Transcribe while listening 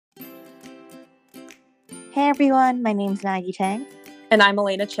Hey everyone, my name's Maggie Tang. And I'm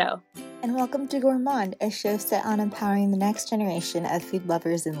Elena Cho. And welcome to Gourmand, a show set on empowering the next generation of food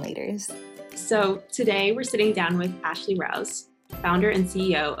lovers and leaders. So today we're sitting down with Ashley Rouse, founder and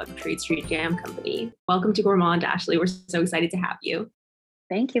CEO of Trade Street Jam Company. Welcome to Gourmand, Ashley. We're so excited to have you.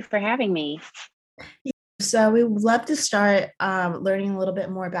 Thank you for having me. So we would love to start learning a little bit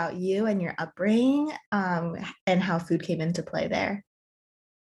more about you and your upbringing and how food came into play there.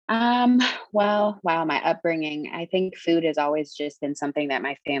 Wow, my upbringing. I think food has always just been something that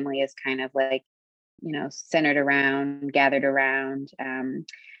my family is kind of like, centered around, gathered around.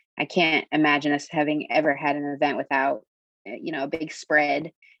 I can't imagine us having ever had an event without, a big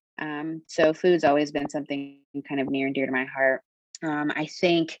spread. So food's always been something kind of near and dear to my heart. I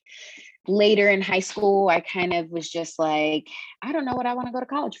think later in high school, I kind of was just like, I don't know what I want to go to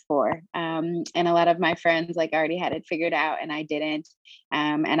college for. And a lot of my friends like already had it figured out and I didn't.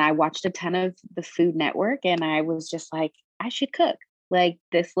 And I watched a ton of the Food Network and I was just like, I should cook. Like,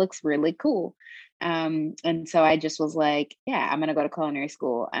 this looks really cool. And so I just was like, yeah, I'm going to go to culinary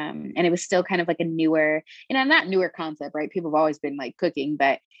school. And it was still kind of like a newer, not newer concept, right? People have always been like cooking,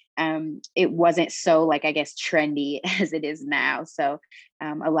 but it wasn't so like, I guess, trendy as it is now. So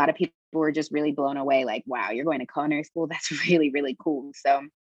a lot of people were just really blown away, like, wow, you're going to culinary school. That's really, really cool. So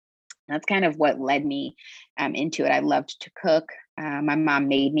that's kind of what led me into it. I loved to cook. My mom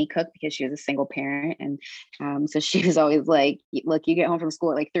made me cook because she was a single parent. And so she was always like, look, you get home from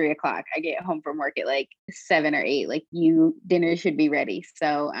school at like 3:00. I get home from work at like 7 or 8, like dinner should be ready.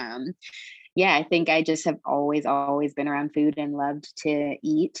 So yeah, I think I just have always been around food and loved to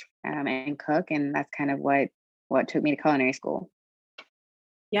eat and cook. And that's kind of what took me to culinary school.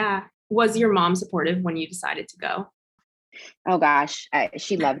 Yeah. Was your mom supportive when you decided to go? Oh gosh,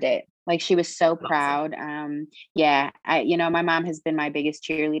 she loved it. Like, she was so proud. Yeah, my mom has been my biggest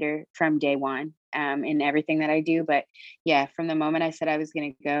cheerleader from day one in everything that I do. But yeah, from the moment I said I was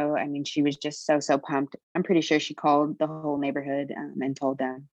going to go, I mean, she was just so pumped. I'm pretty sure she called the whole neighborhood and told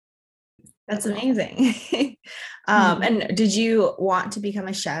them. That's amazing. And did you want to become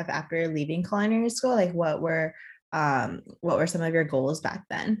a chef after leaving culinary school? Like, what were some of your goals back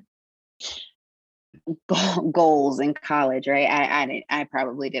then? Goals in college, right? I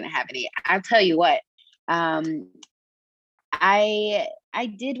probably didn't have any. I'll tell you what. I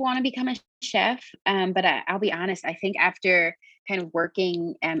did want to become a chef, but I'll be honest. I think after kind of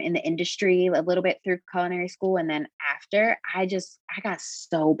working in the industry a little bit through culinary school, and then after, I got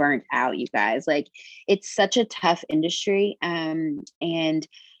so burnt out. You guys, like, it's such a tough industry, and I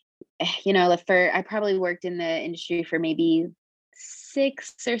probably worked in the industry for maybe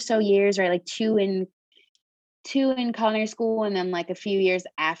 6 or so years, right? Like two in culinary school and then like a few years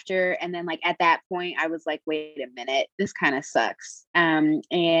after. And then like at that point I was like, wait a minute, this kind of sucks. And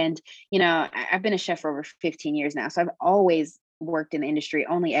I've been a chef for over 15 years now. So I've always worked in the industry,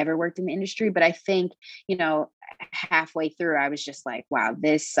 only ever worked in the industry. But I think, halfway through, I was just like, wow,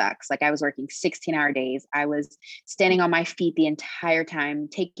 this sucks. Like, I was working 16-hour days. I was standing on my feet the entire time.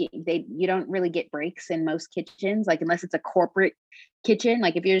 You don't really get breaks in most kitchens, like unless it's a corporate kitchen.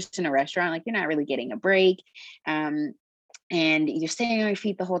 Like, if you're just in a restaurant, like, you're not really getting a break. And you're standing on your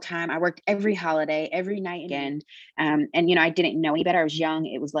feet the whole time. I worked every holiday, every night and and I didn't know any better. I was young.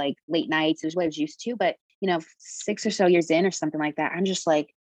 It was like late nights. It was what I was used to. But 6 or so years in or something like that, I'm just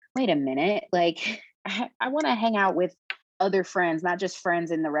like, wait a minute. Like, I want to hang out with other friends, not just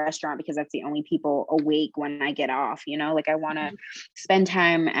friends in the restaurant, because that's the only people awake when I get off. Like, I want to spend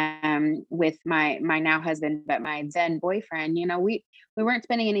time with my now husband, but my then boyfriend. We weren't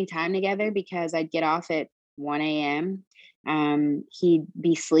spending any time together because I'd get off at 1 a.m. He'd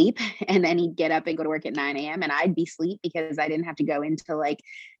be asleep and then he'd get up and go to work at 9 a.m. and I'd be asleep because I didn't have to go until like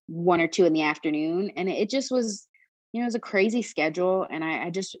 1 or 2 in the afternoon. And it just was, it was a crazy schedule. And I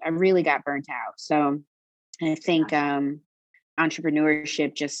really got burnt out. So I think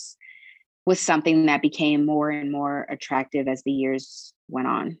entrepreneurship just was something that became more and more attractive as the years went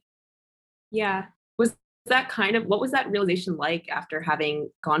on. Yeah. Was that what was that realization like after having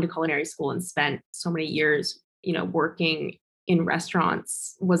gone to culinary school and spent so many years working in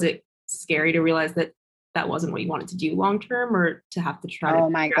restaurants? Was it scary to realize that that wasn't what you wanted to do long term, or to have to try oh to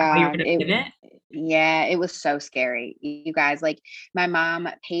my figure out how you're God. going to pivot? Yeah, it was so scary. You guys, like, my mom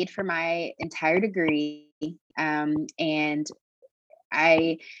paid for my entire degree. And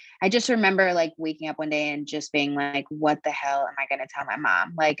I just remember like waking up one day and just being like, what the hell am I going to tell my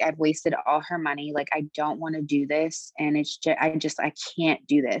mom? Like, I've wasted all her money. Like, I don't want to do this. And it's just, I can't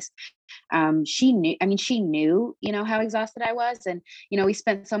do this. She knew, how exhausted I was. And, we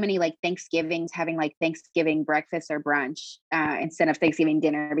spent so many like Thanksgivings having like Thanksgiving breakfast or brunch instead of Thanksgiving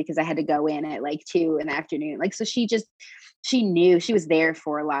dinner because I had to go in at like 2 in the afternoon. Like, so she knew, she was there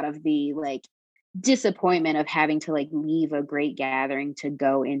for a lot of the like disappointment of having to like leave a great gathering to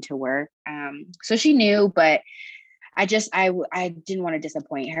go into work. So she knew, but I didn't want to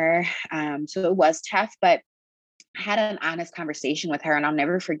disappoint her. So it was tough, but I had an honest conversation with her, and I'll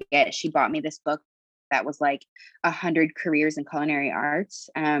never forget. She bought me this book that was like 100 careers in culinary arts.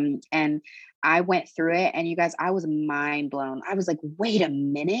 And I went through it, and you guys, I was mind blown. I was like, wait a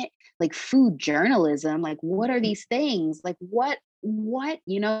minute, like food journalism, like what are these things? Like what,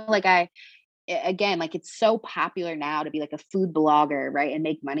 like again, like it's so popular now to be like a food blogger, right? And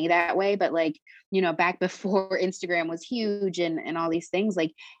make money that way. But like, back before Instagram was huge and all these things,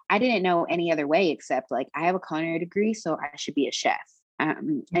 like I didn't know any other way except like I have a culinary degree, so I should be a chef.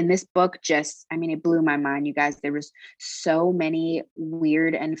 And this book just, it blew my mind, you guys. There was so many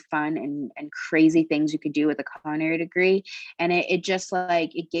weird and fun and crazy things you could do with a culinary degree. And it just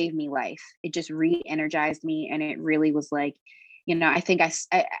like, it gave me life. It just re-energized me. And it really was like, I think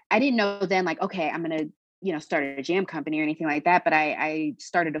I didn't know then like, okay, I'm going to, start a jam company or anything like that. But I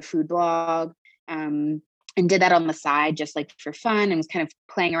started a food blog and did that on the side, just like for fun, and was kind of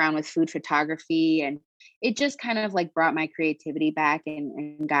playing around with food photography. And it just kind of like brought my creativity back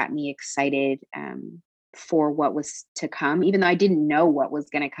and got me excited for what was to come, even though I didn't know what was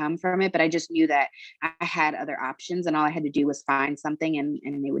going to come from it. But I just knew that I had other options, and all I had to do was find something and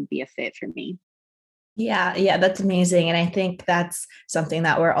it would be a fit for me. Yeah, that's amazing. And I think that's something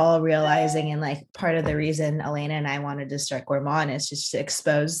that we're all realizing. And like part of the reason Elena and I wanted to start Gourmand is just to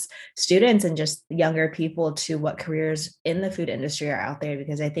expose students and just younger people to what careers in the food industry are out there.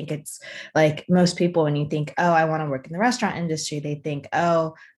 Because I think it's like most people, when you think, oh, I want to work in the restaurant industry, they think,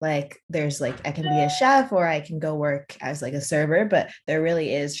 oh, like there's like I can be a chef or I can go work as like a server. But there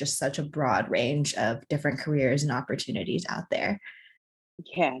really is just such a broad range of different careers and opportunities out there.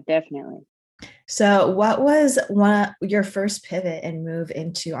 Yeah, definitely. So, what was your first pivot and move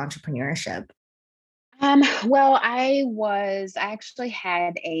into entrepreneurship? Well, I actually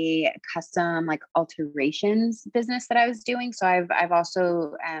had a custom like alterations business that I was doing. So I've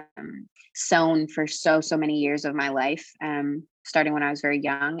also sewn for so many years of my life, starting when I was very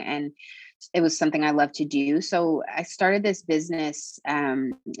young, and it was something I loved to do. So I started this business.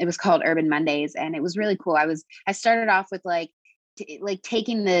 It was called Urban Mondays, and it was really cool. I started off with like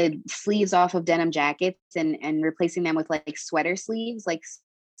taking the sleeves off of denim jackets and replacing them with like sweater sleeves, like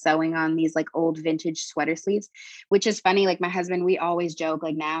sewing on these like old vintage sweater sleeves, which is funny. Like my husband, we always joke,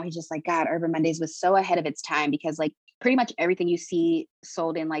 like now he's just like, God, Urban Mondays was so ahead of its time, because like pretty much everything you see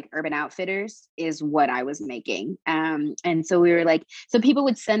sold in like Urban Outfitters is what I was making. And so we were like, so people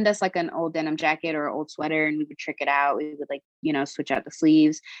would send us like an old denim jacket or old sweater, and we would trick it out. We would like, switch out the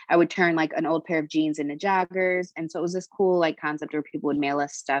sleeves. I would turn like an old pair of jeans into joggers. And so it was this cool like concept where people would mail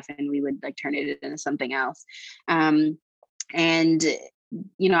us stuff and we would like turn it into something else. And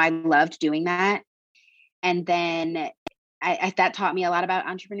I loved doing that. And then that taught me a lot about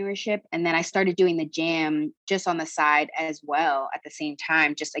entrepreneurship. And then I started doing the jam just on the side as well at the same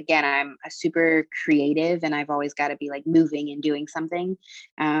time. Just again, I'm a super creative, and I've always got to be like moving and doing something.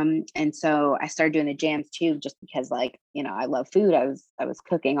 And so I started doing the jams too, just because like, I love food. I was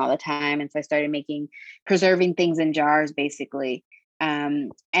cooking all the time. And so I started preserving things in jars basically.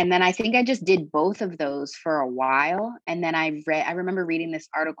 And then I think I just did both of those for a while. And then I remember reading this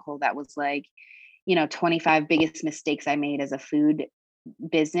article that was like, 25 biggest mistakes I made as a food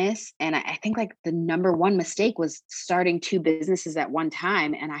business. And I think like the number one mistake was starting two businesses at one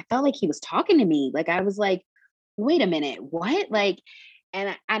time. And I felt like he was talking to me. Like, I was like, wait a minute, what? Like,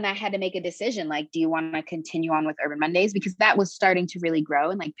 and I had to make a decision. Like, do you want to continue on with Urban Mondays? Because that was starting to really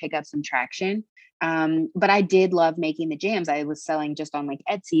grow and like pick up some traction. But I did love making the jams. I was selling just on like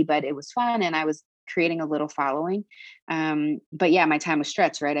Etsy, but it was fun. And I was creating a little following. But yeah, my time was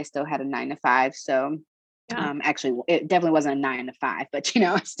stretched, right? I still had a 9 to 5. So actually it definitely wasn't a 9 to 5, but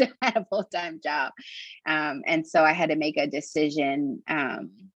I still had a full-time job. And so I had to make a decision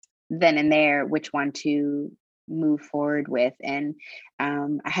then and there, which one to move forward with. And I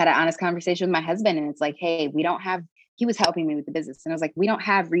had an honest conversation with my husband, and it's like, hey, we don't have he was helping me with the business. And I was like, we don't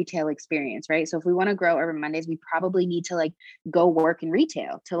have retail experience, right? So if we want to grow Urban Mondays, we probably need to like go work in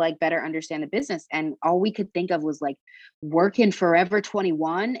retail to like better understand the business. And all we could think of was like work in Forever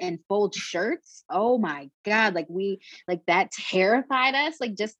 21 and fold shirts. Oh my God. Like that terrified us,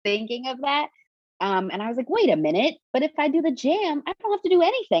 like just thinking of that. And I was like, wait a minute, but if I do the jam, I don't have to do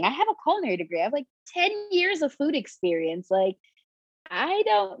anything. I have a culinary degree. I have like 10 years of food experience. Like, I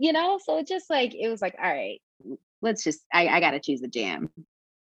don't, so it just like, it was like, all right, I got to choose the jam.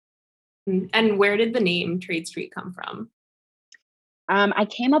 And where did the name Trade Street come from? I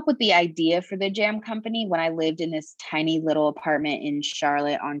came up with the idea for the jam company when I lived in this tiny little apartment in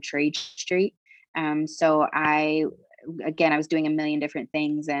Charlotte on Trade Street. So I was doing a million different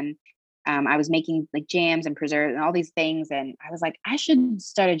things, and I was making like jams and preserves and all these things. And I was like, I should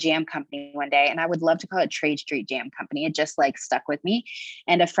start a jam company one day. And I would love to call it Trade Street Jam Company. It just like stuck with me.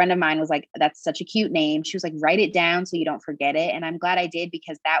 And a friend of mine was like, that's such a cute name. She was like, write it down so you don't forget it. And I'm glad I did,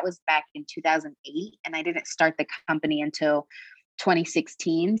 because that was back in 2008. And I didn't start the company until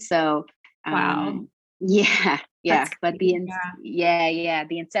 2016. So, Wow. yeah. That's But crazy.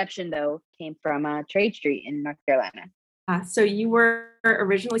 the inception though came from Trade Street in North Carolina. So you were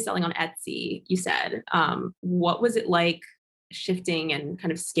originally selling on Etsy, you said. What was it like shifting and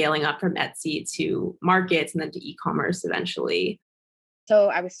kind of scaling up from Etsy to markets and then to e-commerce eventually? So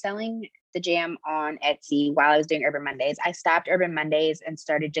I was selling the jam on Etsy while I was doing Urban Mondays. I stopped Urban Mondays and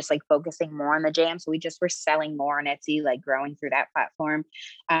started just like focusing more on the jam. So we just were selling more on Etsy, like growing through that platform.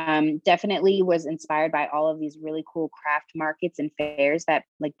 Definitely was inspired by all of these really cool craft markets and fairs that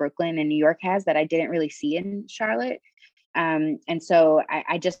like Brooklyn and New York has that I didn't really see in Charlotte. And so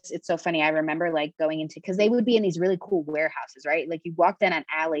I just, it's so funny. I remember like going into, because they would be in these really cool warehouses, right? Like you walk down an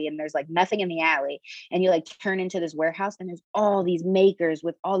alley and there's like nothing in the alley, and you like turn into this warehouse and there's all these makers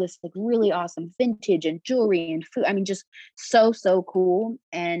with all this like really awesome vintage and jewelry and food. I mean, just so, so cool.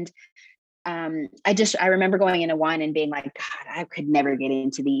 And I remember going into one and being like, God, I could never get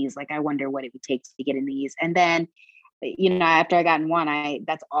into these. Like, I wonder what it would take to get in these. And then after I got in one,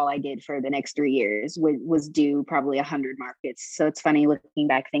 that's all I did for the next 3 years was do probably 100 markets. So it's funny looking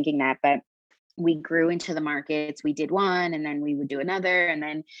back thinking that, but we grew into the markets. We did one, and then we would do another, and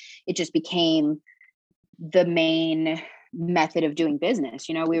then it just became the main method of doing business.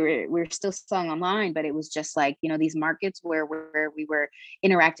 We were still selling online, but it was just like, these markets where we were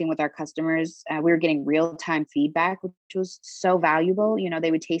interacting with our customers. We were getting real-time feedback, which was so valuable.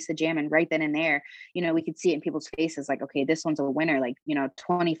 They would taste the jam, and right then and there, we could see it in people's faces, like, okay, this one's a winner. Like,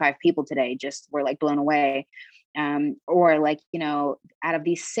 25 people today just were like blown away. Or like, out of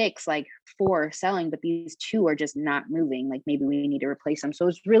these 6, like 4 are selling, but these 2 are just not moving. Like maybe we need to replace them. So it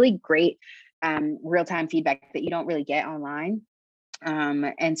was really great real-time feedback that you don't really get online.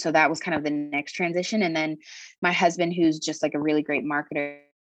 And so that was kind of the next transition. And then my husband, who's just like a really great marketer,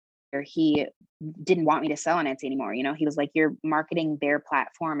 he didn't want me to sell on Etsy anymore. He was like, you're marketing their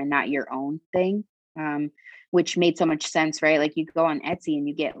platform and not your own thing. Which made so much sense, right? Like you go on Etsy and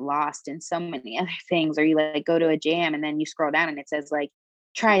you get lost in so many other things, or you like go to a jam and then you scroll down and it says like,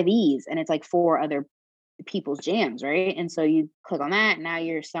 try these. And it's like 4 other people's jams, right? And so you click on that, and now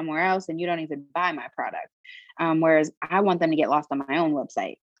you're somewhere else and you don't even buy my product. Whereas I want them to get lost on my own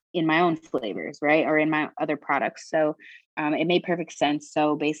website in my own flavors, right? Or in my other products. So it made perfect sense.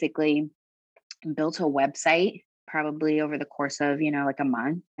 So basically built a website probably over the course of, like a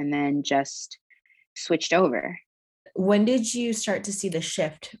month, and then just switched over. When did you start to see the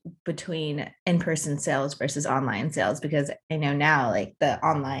shift between in-person sales versus online sales? Because I know now like the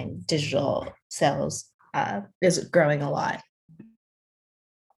online digital sales is growing a lot.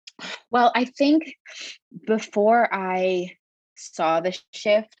 Well, I think before I saw the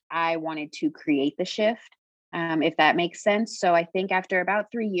shift, I wanted to create the shift, if that makes sense. So I think after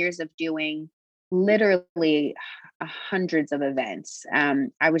about 3 years of doing literally hundreds of events,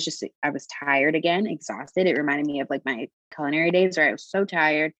 I was tired again, exhausted. It reminded me of like my culinary days where I was so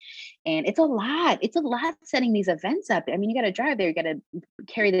tired. And it's a lot setting these events up. I mean, you got to drive there, you got to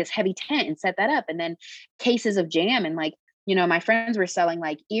carry this heavy tent and set that up, and then cases of jam. And like, my friends were selling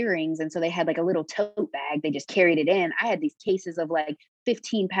like earrings, and so they had like a little tote bag, they just carried it in. I had these cases of like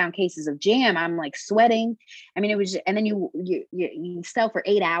 15-pound cases of jam. I'm like sweating. I mean, it was and then you sell for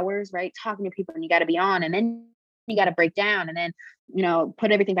 8 hours, right, talking to people, and you got to be on, and then you got to break down, and then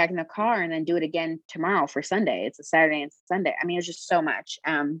put everything back in the car, and then do it again tomorrow for Sunday. It's a Saturday and Sunday. I mean, it's just so much.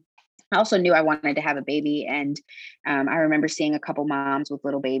 I also knew I wanted to have a baby. And I remember seeing a couple moms with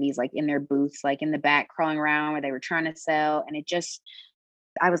little babies, like in their booths, like in the back crawling around where they were trying to sell. And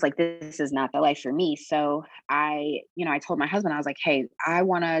I was like, this is not the life for me. So I told my husband, I was like, hey, I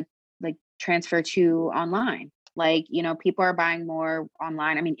want to like transfer to online. Like, people are buying more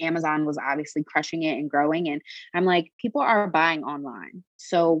online. I mean, Amazon was obviously crushing it and growing. And I'm like, people are buying online.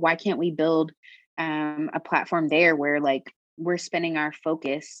 So why can't we build a platform there where like we're spending our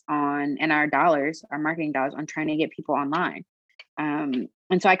focus on and our dollars, our marketing dollars on trying to get people online. And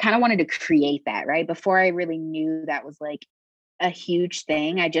so I kind of wanted to create that, right? Before I really knew that was like a huge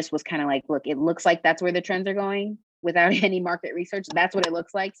thing. I just was kind of like, look, it looks like that's where the trends are going without any market research. That's what it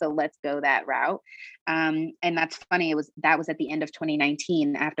looks like. So let's go that route. And that's funny. That was at the end of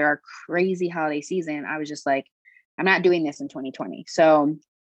 2019 after our crazy holiday season. I was just like, I'm not doing this in 2020. So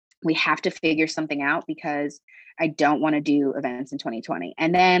we have to figure something out because I don't want to do events in 2020.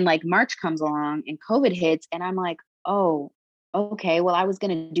 And then like March comes along and COVID hits and I'm like, oh, okay, well, I was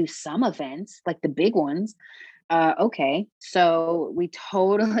going to do some events, like the big ones. Okay. So we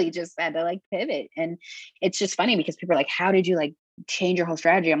totally just had to like pivot. And it's just funny because people are like, how did you like change your whole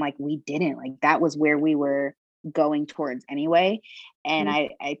strategy? I'm like, we didn't. Like that was where we were going towards anyway. And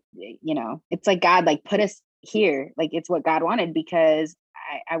it's like God like put us here. Like it's what God wanted because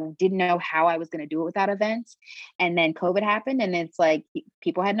I didn't know how I was going to do it without events. And then COVID happened and it's like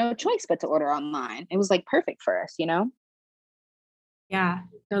people had no choice but to order online. It was like perfect for us, Yeah.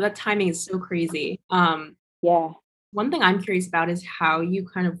 No, that timing is so crazy. Yeah. One thing I'm curious about is how you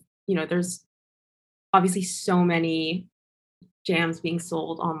kind of, there's obviously so many jams being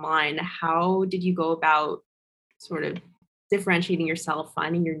sold online. How did you go about sort of differentiating yourself,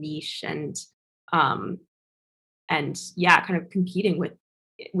 finding your niche um yeah, kind of competing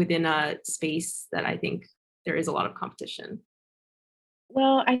within a space that I think there is a lot of competition?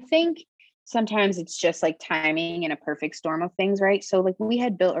 Well, I think sometimes it's just like timing and a perfect storm of things, right? So like we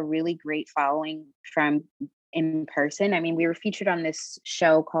had built a really great following from in person. I mean, we were featured on this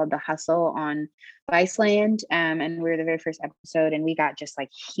show called The Hustle on Viceland, and we were the very first episode, and we got just like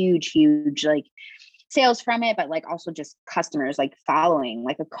huge like sales from it, but like also just customers like following,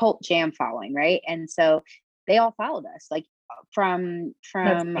 like a cult jam following, right? And so they all followed us, like from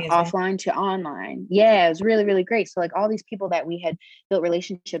That's amazing. offline to online. Yeah, it was really, really great. So like all these people that we had built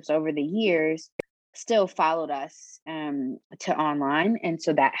relationships over the years still followed us to online. And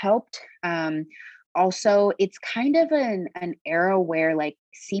so that helped. Also, it's kind of an era where like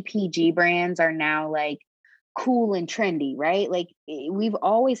CPG brands are now like cool and trendy, right? Like we've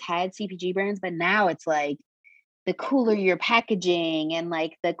always had CPG brands, but now it's like the cooler your packaging and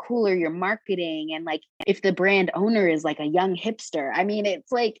like the cooler your marketing and like if the brand owner is like a young hipster. I mean,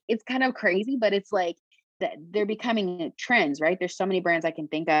 it's like it's kind of crazy, but it's like that they're becoming trends, right? There's so many brands I can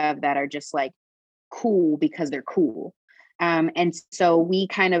think of that are just like cool because they're cool. And so we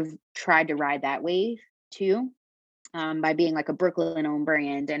kind of tried to ride that wave too, by being like a Brooklyn owned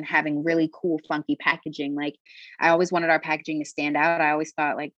brand and having really cool, funky packaging. Like I always wanted our packaging to stand out. I always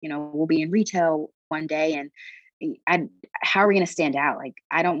thought like, we'll be in retail one day and how are we going to stand out? Like,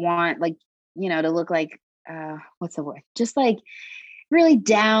 I don't want like, to look like, what's the word? Just like really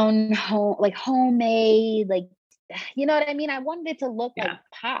down home, like homemade, like you know what I mean? I wanted it to look like Yeah.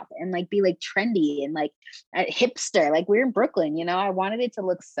 pop and like be like trendy and like a hipster. Like we're in Brooklyn, I wanted it to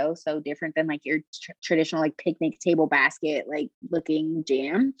look so different than like your traditional like picnic table basket like looking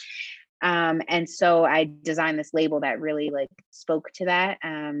jam. And so I designed this label that really like spoke to that.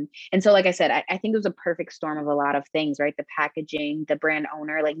 And so like I said, I think it was a perfect storm of a lot of things, right? The packaging, the brand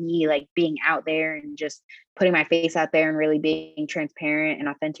owner, like me, like being out there and just putting my face out there and really being transparent and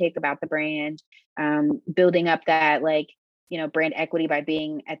authentic about the brand, building up that like, brand equity by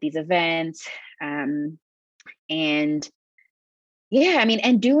being at these events. And yeah, I mean,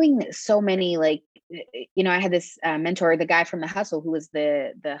 and doing so many like I had this mentor, the guy from The Hustle, who was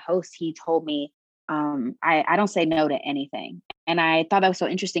the host. He told me, I don't say no to anything, and I thought that was so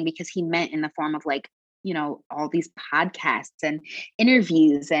interesting because he meant in the form of like all these podcasts and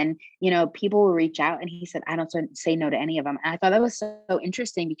interviews, and people will reach out, and he said I don't say no to any of them. And I thought that was so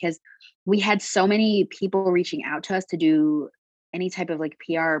interesting because we had so many people reaching out to us to do any type of like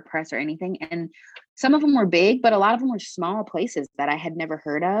PR or press or anything, and some of them were big, but a lot of them were small places that I had never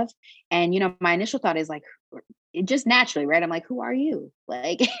heard of. And, my initial thought is like, it just naturally, right? I'm like, who are you?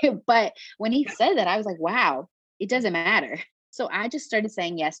 Like, but when he said that, I was like, wow, it doesn't matter. So I just started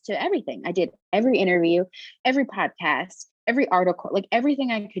saying yes to everything. I did every interview, every podcast, every article, like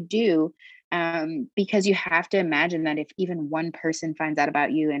everything I could do. Because you have to imagine that if even one person finds out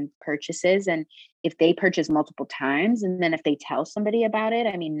about you and purchases, and if they purchase multiple times, and then if they tell somebody about it,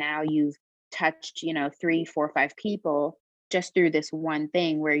 I mean, now you've touched 3 4 5 people just through this one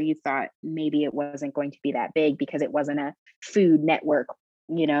thing where you thought maybe it wasn't going to be that big because it wasn't a Food Network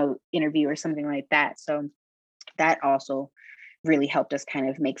interview or something like that. So that also really helped us kind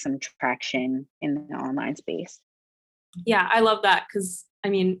of make some traction in the online space. Yeah, I love that, because I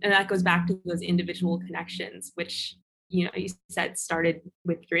mean, and that goes back to those individual connections, which, you know, you said started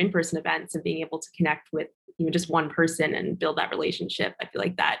with your in-person events and being able to connect with, you know, just one person and build that relationship. I feel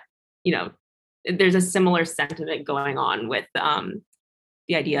like that, you know, there's a similar sentiment going on with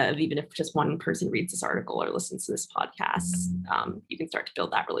the idea of, even if just one person reads this article or listens to this podcast, you can start to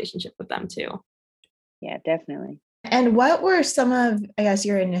build that relationship with them too. Yeah, definitely. And what were some of, I guess,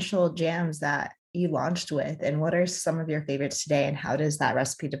 your initial jams that you launched with, and what are some of your favorites today, and how does that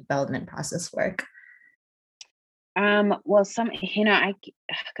recipe development process work? Well,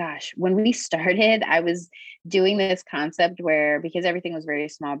 gosh, when we started, I was doing this concept where, because everything was very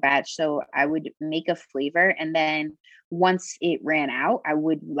small batch, so I would make a flavor, and then once it ran out, I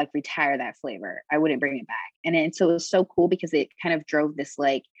would like retire that flavor. I wouldn't bring it back. So it was so cool because it kind of drove this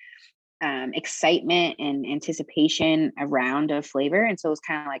like excitement and anticipation around a flavor. And so it was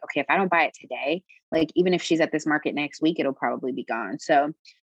kind of like, okay, if I don't buy it today, like even if she's at this market next week, it'll probably be gone. So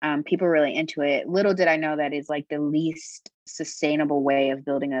people are really into it. Little did I know that is like the least sustainable way of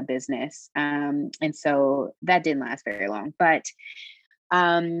building a business. And so that didn't last very long. But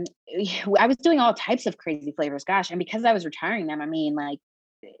I was doing all types of crazy flavors. Gosh. And because I was retiring them, I mean, like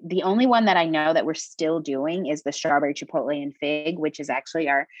the only one that I know that we're still doing is the strawberry chipotle and fig, which is actually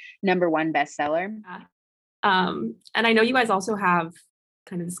our number one bestseller. And I know you guys also have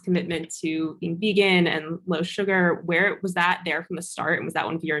kind of this commitment to being vegan and low sugar. Where was that there from the start? And was that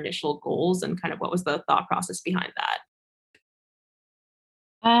one of your initial goals? And kind of what was the thought process behind that?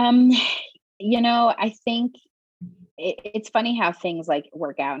 I think it's funny how things like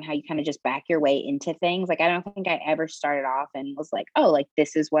work out and how you kind of just back your way into things. Like, I don't think I ever started off and was like, oh, like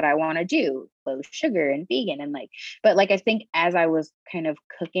this is what I want to do, low sugar and vegan. And like, but like, I think as I was kind of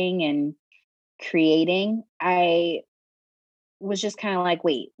cooking and creating, I was just kind of like,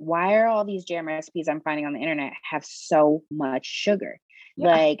 wait, why are all these jam recipes I'm finding on the internet have so much sugar? Yeah.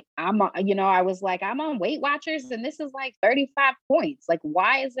 Like I was like, I'm on Weight Watchers and this is like 35 points. Like,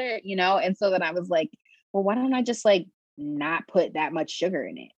 why is there, and so then I was like, well, why don't I just like not put that much sugar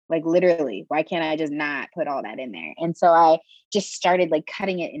in it? Like literally, why can't I just not put all that in there? And so I just started like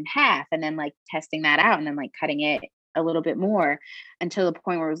cutting it in half and then like testing that out and then like cutting it a little bit more until the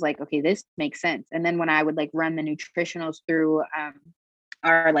point where it was like, okay, this makes sense. And then when I would like run the nutritionals through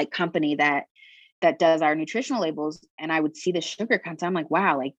our like company that does our nutritional labels, and I would see the sugar content, I'm like,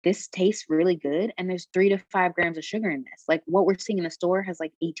 wow, like this tastes really good. And there's 3 to 5 grams of sugar in this. Like what we're seeing in the store has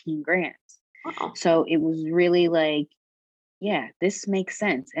like 18 grams. Wow. So it was really like, yeah, this makes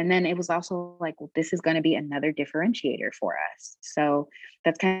sense. And then it was also like, well, this is going to be another differentiator for us. So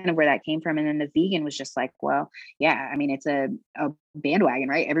that's kind of where that came from. And then the vegan was just like, well, yeah, I mean, it's a bandwagon,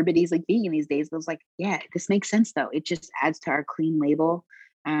 right? Everybody's like vegan these days. But it was like, yeah, this makes sense though. It just adds to our clean label.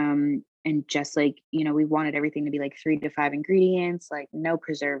 And just like, we wanted everything to be like 3 to 5 ingredients, like no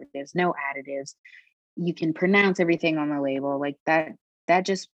preservatives, no additives. You can pronounce everything on the label. Like that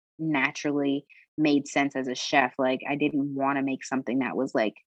just naturally made sense as a chef. Like I didn't want to make something that was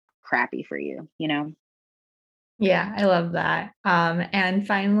like crappy for you. Yeah, I love that. And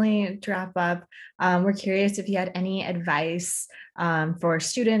finally, to wrap up, we're curious if you had any advice for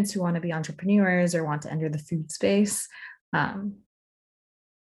students who want to be entrepreneurs or want to enter the food space.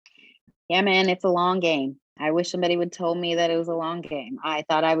 Yeah, man, it's a long game. I wish somebody would told me that it was a long game. I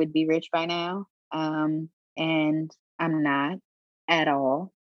thought I would be rich by now, and I'm not at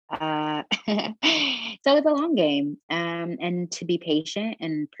all. So it's a long game, and to be patient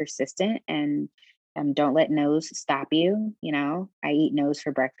and persistent, and don't let no's stop you. I eat no's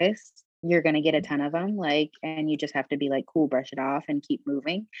for breakfast. You're gonna get a ton of them, and you just have to be like, cool, brush it off, and keep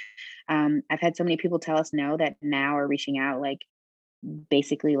moving. I've had so many people tell us no that now are reaching out, like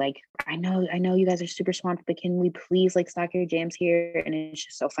basically like, I know you guys are super swamped, but can we please like stock your jams here? And it's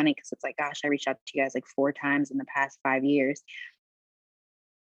just so funny because it's like, gosh, I reached out to you guys like 4 times in the past 5 years.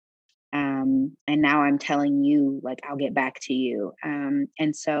 And now I'm telling you, like, I'll get back to you.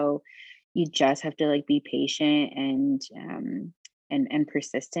 And so you just have to like be patient and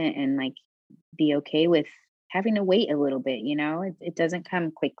persistent and like be okay with having to wait a little bit. It doesn't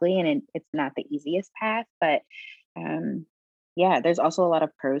come quickly and it's not the easiest path, but yeah, there's also a lot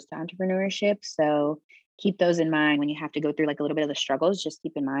of pros to entrepreneurship. So keep those in mind when you have to go through like a little bit of the struggles. Just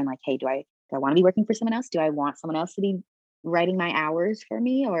keep in mind, like, hey, do I want to be working for someone else? Do I want someone else to be writing my hours for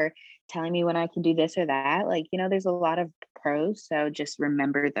me or telling me when I can do this or that? Like, there's a lot of pros. So just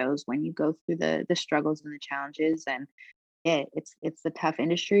remember those when you go through the struggles and the challenges. And yeah, it's a tough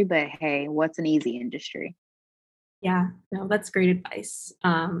industry, but hey, what's an easy industry? Yeah, no, that's great advice.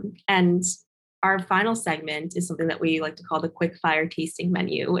 And Our final segment is something that we like to call the quick fire tasting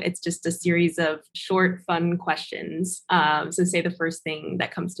menu. It's just a series of short, fun questions. So say the first thing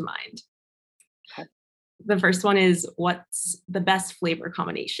that comes to mind. Okay. The first one is, what's the best flavor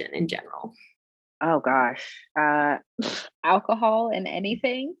combination in general? Oh gosh. Alcohol and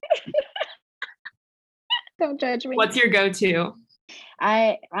anything. Don't judge me. What's your go-to?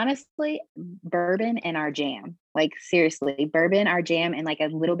 I honestly, bourbon and our jam. Like seriously, bourbon, our jam, and like a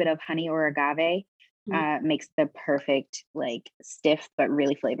little bit of honey or agave makes the perfect, like stiff but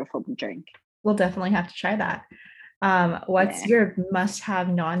really flavorful drink. We'll definitely have to try that. What's your must-have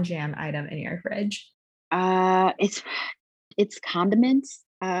non-jam item in your fridge? It's condiments.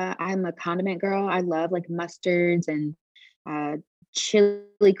 I'm a condiment girl. I love like mustards and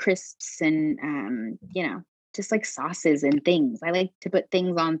chili crisps and just like sauces and things. I like to put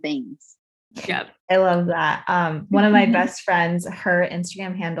things on things. Yeah, I love that. One of my best friends, her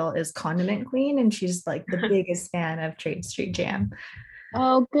Instagram handle is Condiment Queen, and she's like the biggest fan of Trade Street Jam.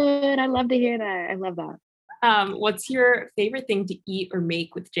 Oh, good. I love to hear that. I love that. What's your favorite thing to eat or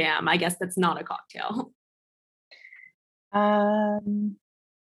make with jam? I guess that's not a cocktail.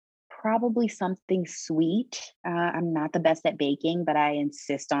 Probably something sweet. I'm not the best at baking, but I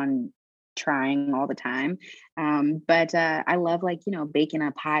insist on trying all the time. But I love baking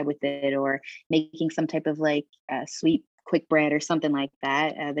a pie with it or making some type of sweet quick bread or something like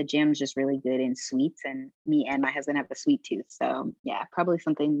that. The jam's just really good in sweets, and me and my husband have a sweet tooth. So yeah, probably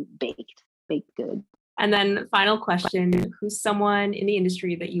something baked good. And then final question, who's someone in the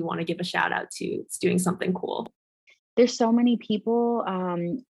industry that you want to give a shout out to? It's doing something cool. There's so many people.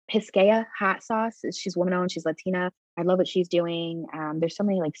 Piscaya hot sauce. She's woman-owned. She's Latina. I love what she's doing. There's so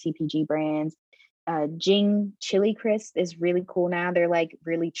many like CPG brands. Jing chili crisp is really cool now. They're like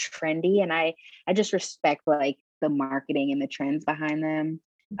really trendy, and I just respect like the marketing and the trends behind them.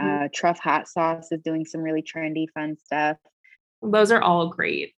 Truff hot sauce is doing some really trendy, fun stuff. Those are all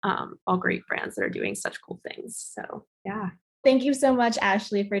great brands that are doing such cool things. So yeah. Thank you so much,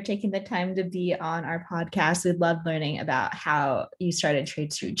 Ashley, for taking the time to be on our podcast. We loved learning about how you started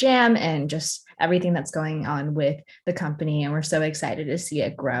Trade Street Jam and just everything that's going on with the company. And we're so excited to see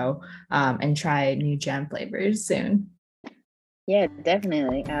it grow and try new jam flavors soon. Yeah,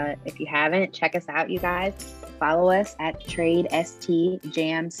 definitely. If you haven't, check us out, you guys. Follow us at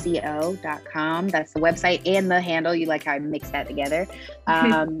tradestjamco.com. That's the website and the handle. You like how I mix that together.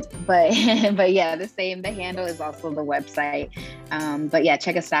 But yeah, the handle is also the website. But yeah,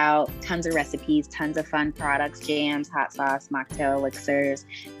 check us out. Tons of recipes, tons of fun products, jams, hot sauce, mocktail elixirs,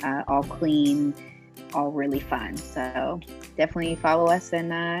 all clean, all really fun. So definitely follow us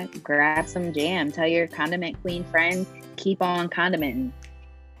and grab some jam. Tell your condiment queen friend, keep on condimenting.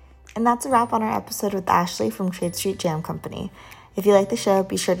 And that's a wrap on our episode with Ashley from Trade Street Jam Company. If you like the show,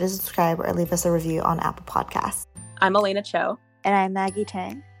 be sure to subscribe or leave us a review on Apple Podcasts. I'm Elena Cho. And I'm Maggie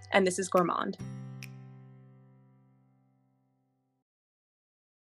Tang. And this is Gourmand.